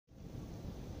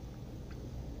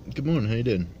Good morning, how you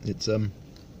doing? It's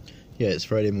it's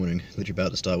Friday morning, literally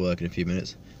about to start work in a few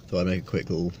minutes. Thought I'd make a quick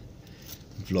little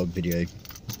vlog video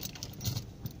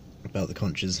about the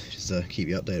conches, just to keep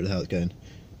you updated with how it's going.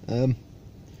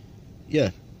 Yeah,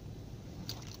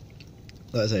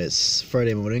 like I say, it's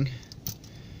Friday morning,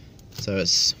 so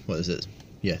it's, what is it?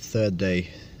 Yeah, third day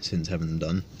since having them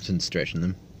done, since stretching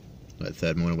them, like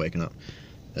third morning waking up,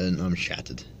 and I'm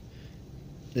shattered.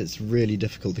 It's really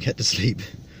difficult to get to sleep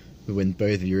when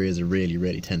both of your ears are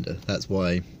really tender. That's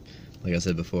why, like I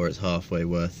said before, it's halfway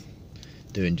worth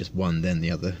doing just one then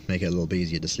the other, make it a little bit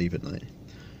easier to sleep at night.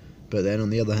 But then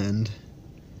on the other hand,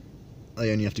 I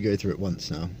only have to go through it once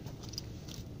now.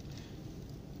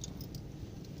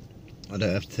 I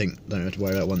don't have to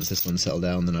worry about once this one's settled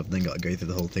down, then I've then got to go through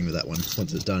the whole thing with that one.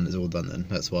 Once it's done, it's all done then.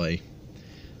 That's why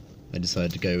I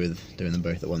decided to go with doing them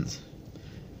both at once.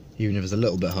 Even if it's a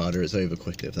little bit harder, it's over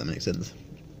quickly, if that makes sense.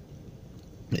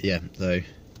 But yeah, so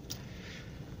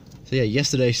yeah,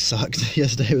 yesterday sucked.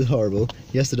 Yesterday was horrible.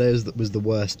 Yesterday was the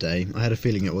worst day. I had a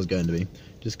feeling it was going to be,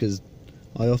 just because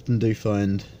I often do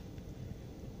find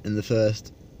in the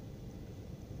first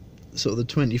sort of the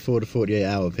 24 to 48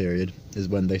 hour period is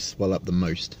when they swell up the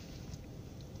most,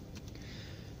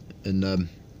 and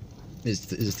it's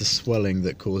the swelling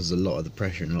that causes a lot of the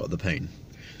pressure and a lot of the pain.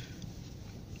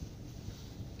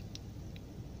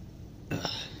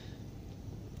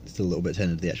 Still a little bit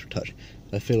tender to the actual touch.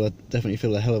 I definitely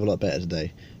feel a hell of a lot better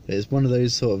today. But it's one of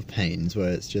those sort of pains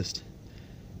where it's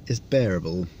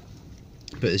bearable,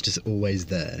 but it's just always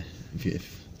there.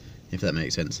 If that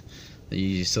makes sense.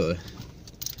 You're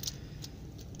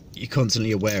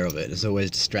constantly aware of it. It's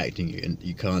always distracting you, and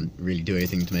you can't really do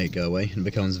anything to make it go away. And it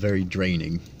becomes very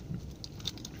draining,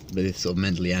 both sort of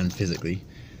mentally and physically.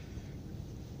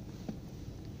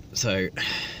 So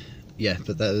yeah,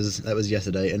 but that was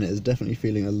yesterday, and it is definitely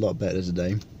feeling a lot better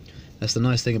today. That's the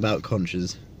nice thing about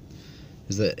conches,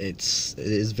 is that it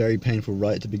is very painful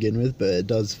right to begin with, but it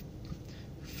does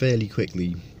fairly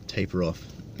quickly taper off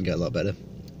and get a lot better.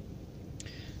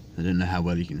 I don't know how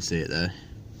well you can see it there.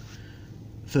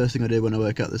 First thing I did when I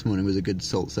woke up this morning was a good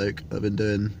salt soak. I've been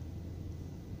doing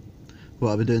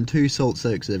 2 salt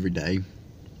soaks every day.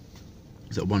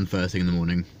 So one first thing in the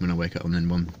morning when I wake up, and then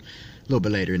one a little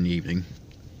bit later in the evening,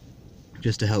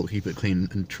 just to help keep it clean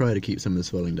and try to keep some of the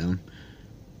swelling down.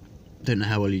 Don't know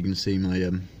how well you can see, my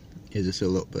ears are still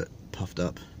a little bit puffed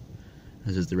up,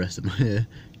 as is the rest of my hair.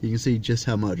 You can see just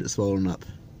how much it's swollen up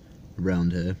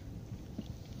around here.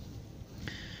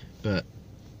 But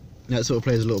that sort of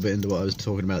plays a little bit into what I was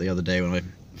talking about the other day when I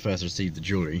first received the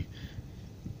jewellery.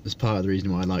 That's part of the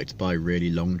reason why I like to buy really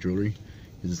long jewellery.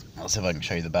 I'll see if I can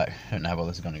show you the back. I don't know how well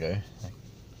this is going to go.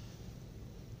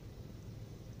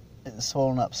 It's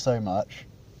swollen up so much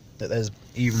that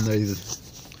even though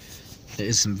there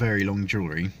is some very long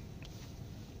jewellery,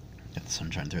 get the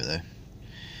sunshine through it there.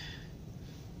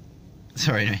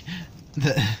 Sorry,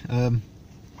 anyway,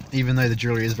 even though the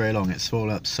jewellery is very long, it's swollen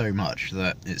up so much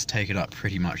that it's taken up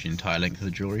pretty much the entire length of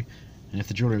the jewellery. And if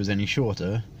the jewellery was any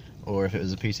shorter, or if it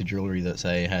was a piece of jewellery that,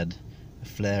 say, had a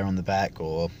flare on the back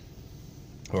or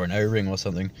an O-ring or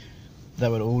something, that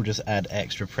would all just add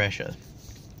extra pressure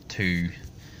to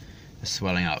the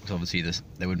swelling up, because obviously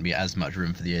there wouldn't be as much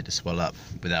room for the ear to swell up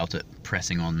without it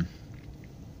pressing on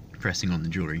the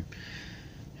jewellery,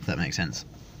 if that makes sense.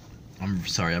 I'm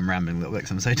sorry, I'm rambling a little bit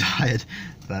because I'm so tired,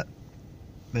 but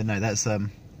no, that's a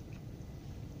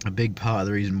big part of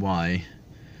the reason why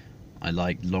I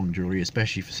like long jewellery,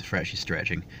 especially for actually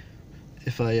stretching.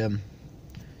 If I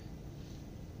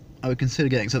would consider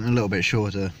getting something a little bit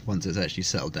shorter once it's actually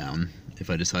settled down,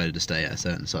 if I decided to stay at a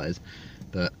certain size,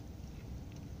 but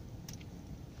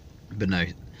no,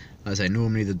 like I say,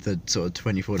 normally the sort of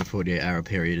 24 to 48 hour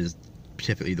period is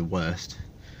typically the worst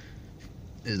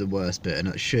bit, and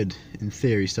it should, in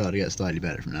theory, start to get slightly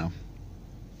better from now.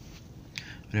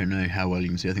 I don't know how well you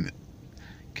can see. I think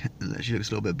that actually looks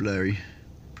a little bit blurry,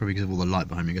 probably because of all the light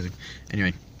behind me going.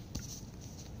 Anyway,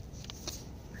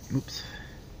 oops.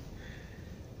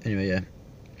 Anyway, yeah.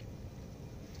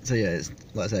 So yeah, it's,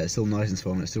 like I say, it's still nice and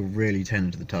swollen. It's still really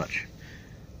tender to the touch.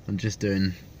 I'm just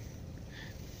doing,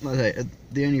 like I say,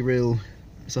 the only real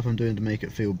stuff I'm doing to make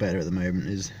it feel better at the moment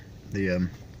is the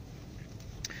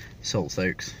salt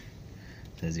soaks.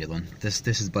 There's the other one. This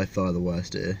is by far the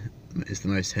worst ear. It's the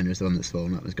most tender, it's the one that's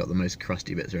swollen up. It's got the most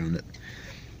crusty bits around it.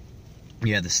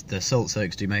 Yeah, the salt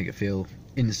soaks do make it feel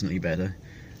instantly better,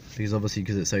 because obviously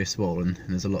because it's so swollen and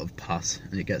there's a lot of pus,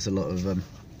 and it gets a lot of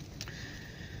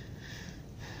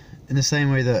in the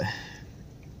same way that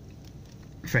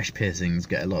fresh piercings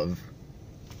get a lot of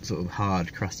sort of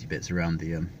hard, crusty bits around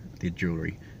the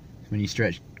jewellery. When you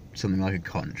stretch something like a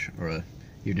conch or a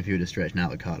even if you were to stretch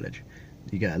out the cartilage.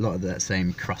 You get a lot of that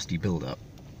same crusty build-up.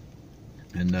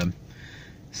 And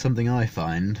something I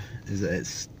find is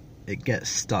that it gets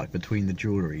stuck between the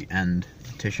jewellery and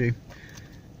the tissue,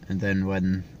 and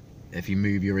then if you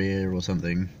move your ear or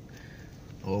something,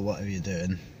 or whatever you're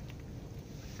doing,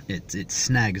 it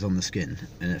snags on the skin,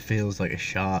 and it feels like a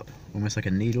sharp, almost like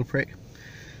a needle prick.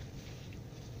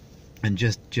 And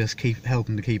just keep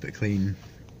helping to keep it clean,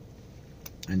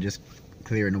 and just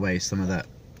clearing away some of that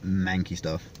manky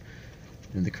stuff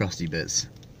and the crusty bits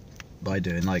by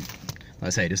doing, like I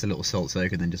say, just a little salt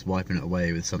soak, and then just wiping it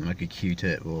away with something like a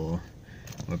Q-tip or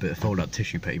a bit of fold-up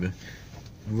tissue paper.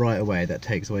 Right away, that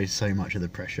takes away so much of the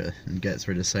pressure and gets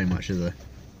rid of so much of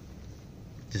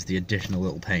the additional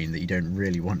little pain that you don't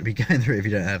really want to be going through if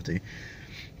you don't have to.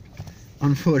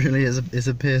 Unfortunately, it's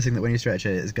a piercing that when you stretch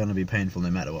it, it's going to be painful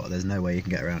no matter what. There's no way you can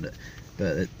get around it.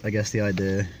 But I guess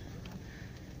the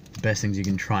best things you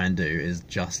can try and do is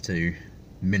just to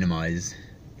minimise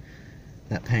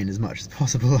that pain as much as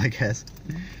possible, I guess.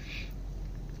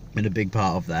 And a big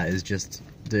part of that is just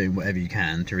doing whatever you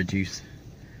can to reduce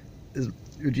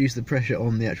the pressure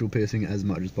on the actual piercing as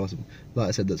much as possible. Like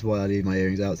I said, that's why I leave my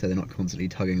earrings out so they're not constantly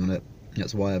tugging on it.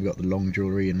 That's why I've got the long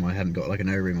jewellery and I haven't got like an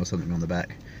O-ring or something on the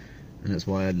back. And that's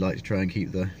why I'd like to try and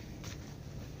keep the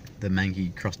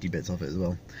manky, crusty bits off it as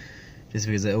well. Just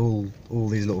because all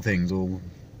these little things all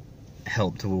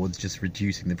help towards just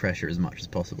reducing the pressure as much as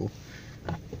possible.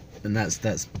 And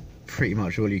that's pretty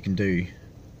much all you can do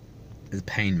as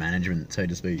pain management, so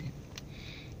to speak,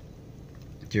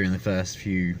 during the first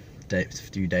few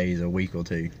days or week or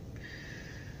two.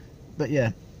 But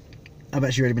yeah, I've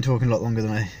actually already been talking a lot longer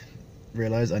than I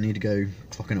realised. I need to go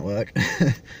clocking at work.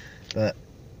 But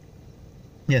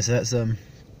yeah, so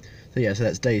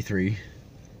that's day 3.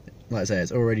 Like I say,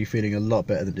 it's already feeling a lot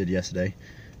better than it did yesterday.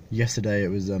 Yesterday it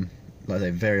was like I say,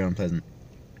 very unpleasant.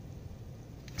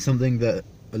 Something that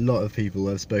a lot of people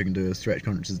I've spoken to as stretch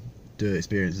conscious do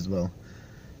experience as well.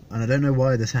 And I don't know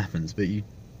why this happens, but you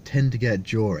tend to get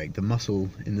jaw ache. The muscle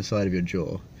in the side of your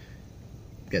jaw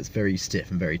gets very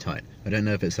stiff and very tight. I don't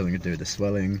know if it's something to do with the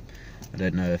swelling. I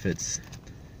don't know if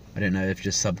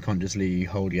just subconsciously you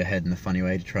hold your head in a funny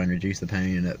way to try and reduce the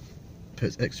pain, and it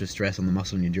puts extra stress on the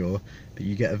muscle in your jaw. But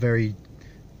you get a very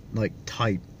like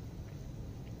tight,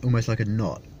 almost like a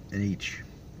knot in each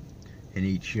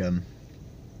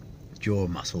jaw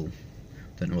muscle.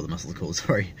 Don't know what the muscle's called,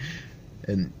 sorry.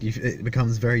 And it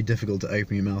becomes very difficult to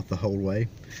open your mouth the whole way.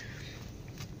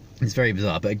 It's very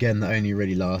bizarre, but again, that only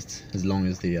really lasts as long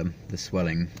as the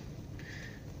swelling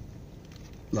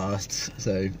lasts.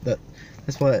 So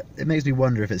that's why it makes me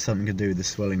wonder if it's something to do with the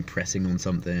swelling pressing on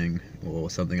something or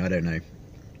something. I don't know.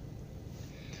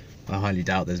 I highly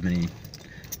doubt there's many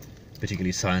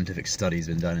particularly scientific studies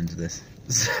been done into this,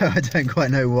 so I don't quite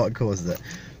know what causes it.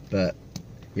 But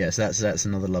yes, that's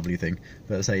another lovely thing.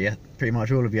 But I say, yeah, pretty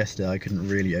much all of yesterday I couldn't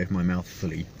really open my mouth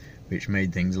fully, which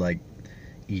made things like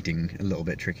eating a little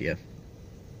bit trickier.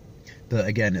 But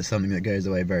again, it's something that goes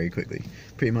away very quickly.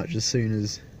 Pretty much as soon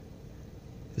as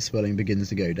the swelling begins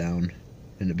to go down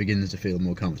and it begins to feel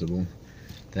more comfortable,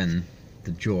 then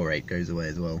the jaw ache goes away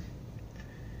as well.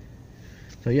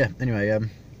 So yeah, anyway,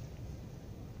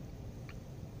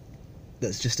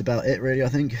 that's just about it really, I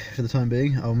think, for the time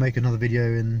being. I'll make another video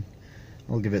in,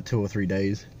 I'll give it 2 or 3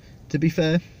 days. To be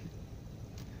fair,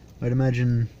 I'd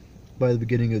imagine by the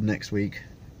beginning of next week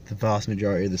the vast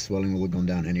majority of the swelling will have gone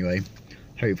down anyway.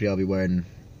 Hopefully I'll be wearing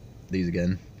these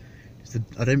again.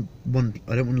 I don't want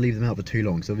to leave them out for too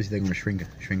long, because obviously they're going to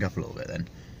shrink up a little bit then.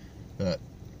 But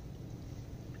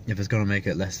if it's going to make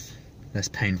it less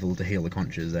painful to heal the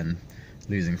conches, then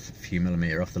losing a few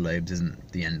millimetre off the lobes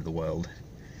isn't the end of the world.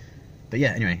 But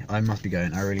yeah, anyway, I must be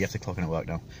going. I really have to clock in at work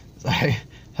now.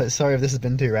 So, sorry if this has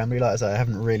been too rambly. Like I said, I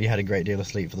haven't really had a great deal of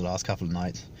sleep for the last couple of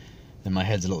nights, and my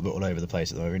head's a little bit all over the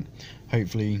place at the moment.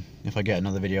 Hopefully, if I get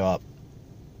another video up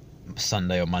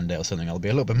Sunday or Monday or something, I'll be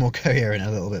a little bit more coherent,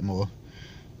 a little bit more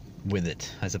with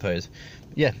it, I suppose.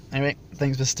 Yeah, anyway,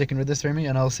 thanks for sticking with this for me,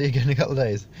 and I'll see you again in a couple of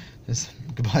days. Just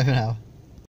goodbye for now.